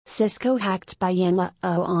Cisco hacked by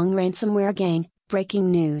Yanluowang ransomware gang,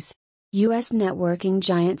 breaking news. U.S. networking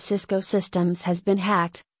giant Cisco Systems has been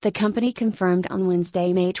hacked, the company confirmed on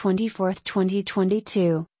Wednesday, May 24,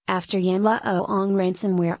 2022, after Yanluowang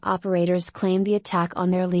ransomware operators claimed the attack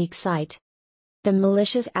on their leak site. The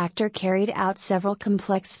malicious actor carried out several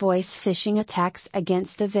complex voice phishing attacks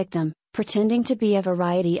against the victim, pretending to be a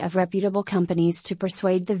variety of reputable companies to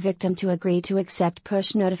persuade the victim to agree to accept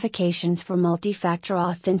push notifications for multi-factor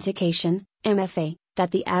authentication, MFA,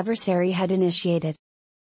 that the adversary had initiated.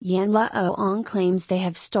 Yanluowang claims they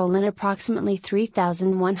have stolen approximately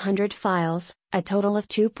 3,100 files, a total of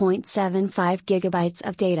 2.75 gigabytes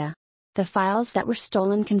of data. The files that were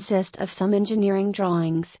stolen consist of some engineering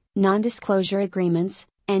drawings, non-disclosure agreements,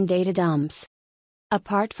 and data dumps.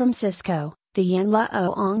 Apart from Cisco, the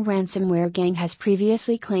Yanluowang ransomware gang has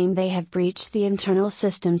previously claimed they have breached the internal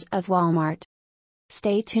systems of Walmart.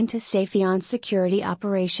 Stay tuned to Safeon Security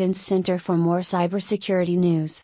Operations Center for more cybersecurity news.